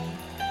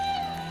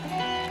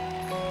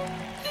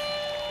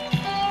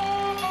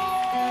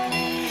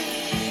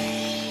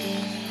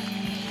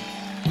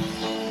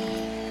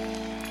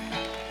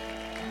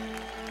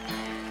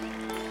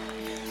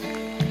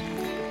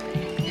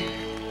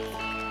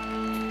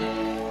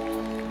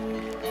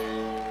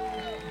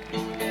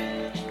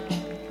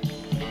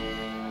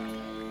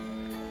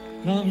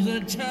Comes a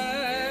time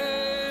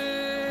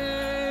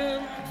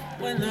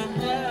when the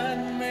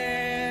blind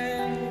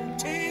man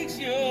takes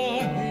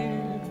your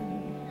hand,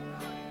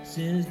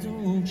 says,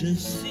 don't you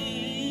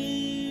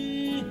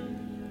see?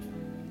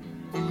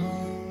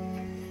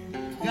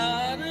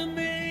 Gotta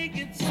make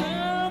it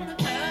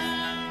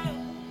somehow.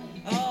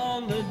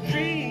 All the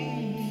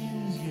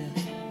dreams you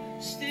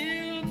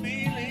still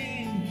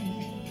believe.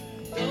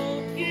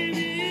 Don't give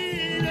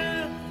it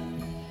up.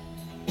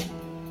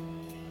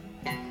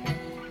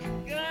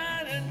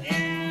 Got an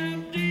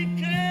empty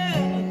cup.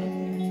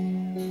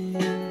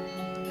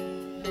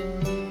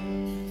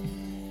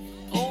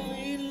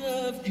 Only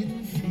love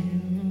can fill.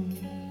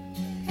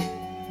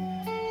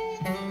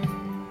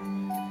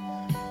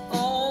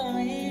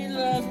 Only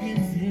love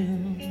can fill.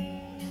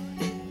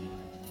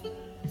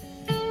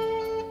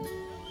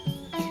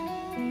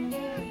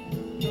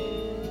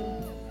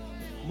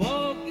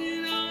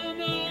 Walking on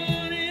the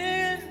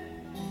morning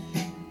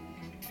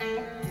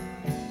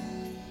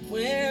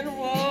when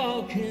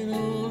walking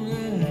all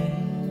night.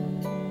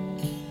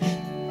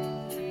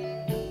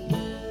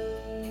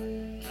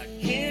 I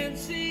can't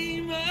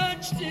see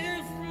much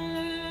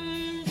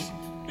difference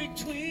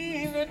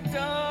between the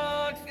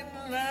dark and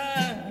the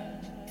light.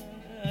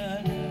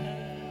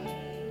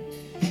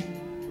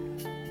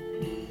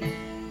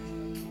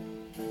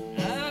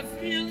 I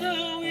feel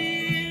the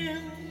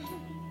wind.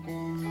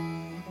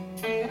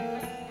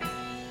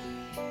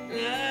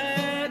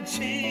 I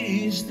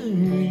taste the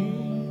rain.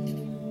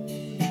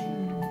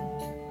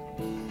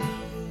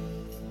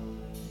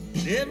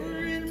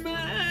 Never in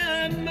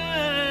my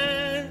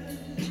mind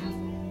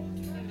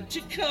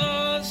to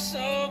cause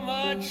so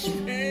much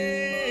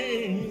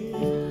pain.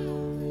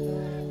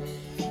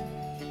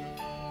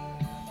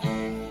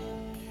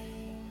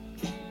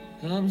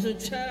 Comes a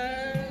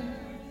time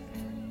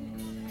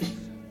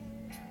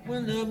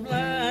when the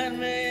blind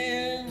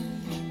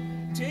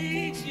man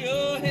takes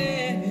your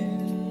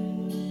hand,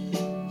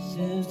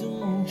 says,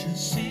 don't you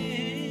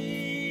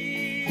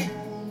see?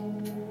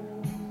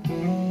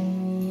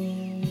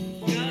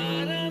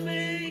 Gotta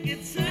make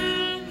it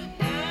somehow.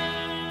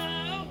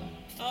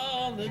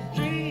 All the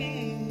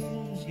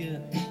dreams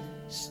you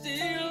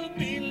still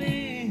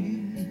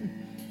believe.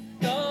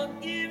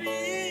 Don't give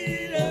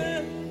it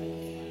up.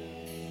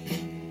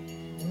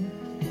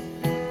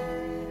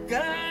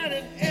 Got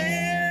an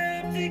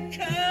empty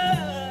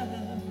cup.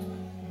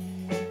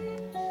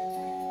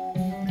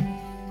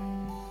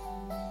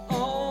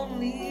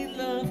 Only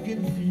love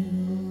can fill.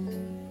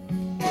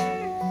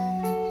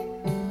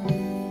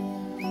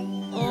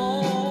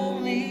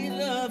 Only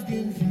love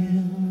can fill.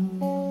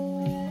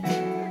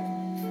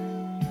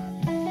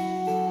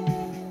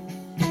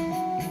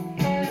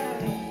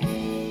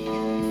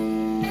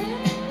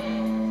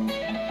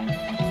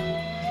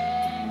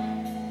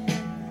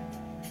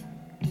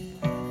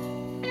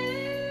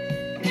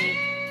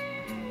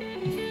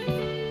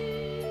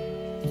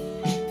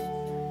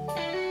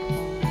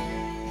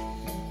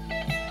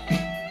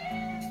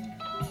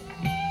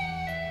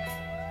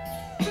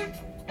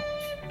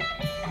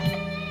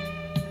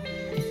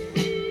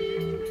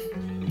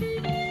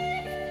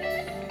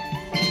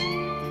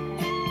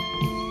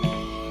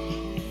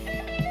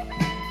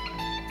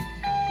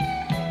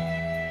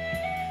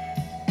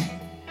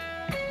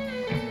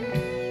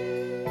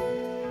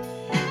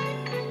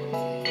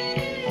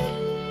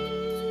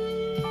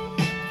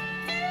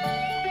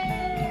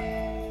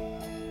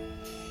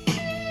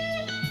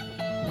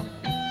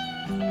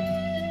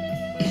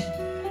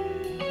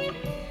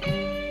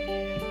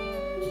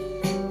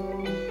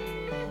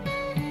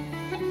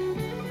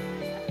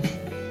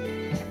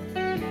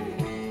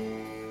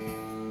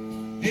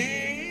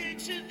 Day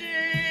to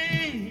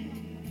day,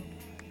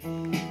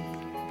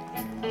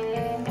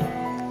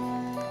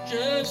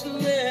 just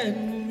let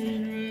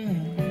me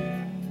run.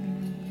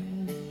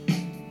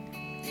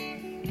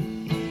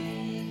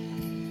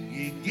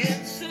 You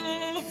get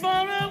so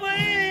far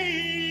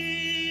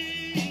away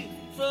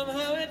from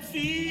how it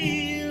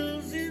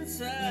feels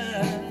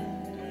inside.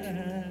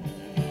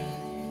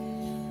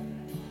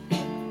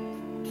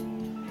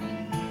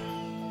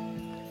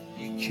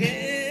 You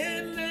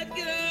can't let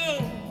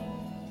go,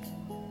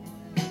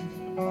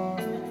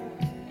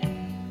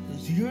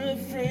 'cause you're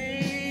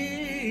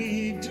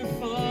afraid to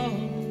fall.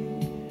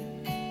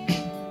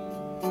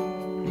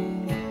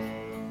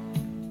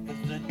 But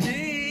the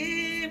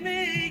day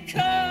may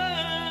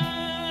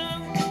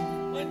come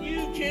when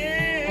you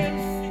can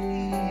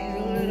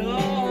feel it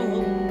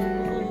all.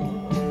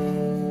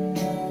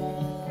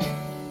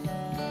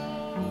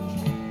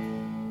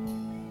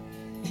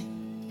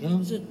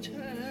 Comes a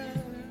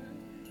time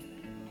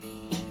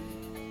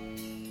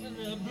when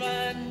the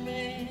blind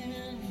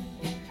man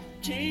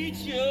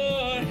takes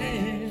your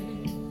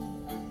hand,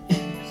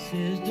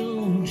 says,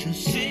 don't you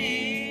see?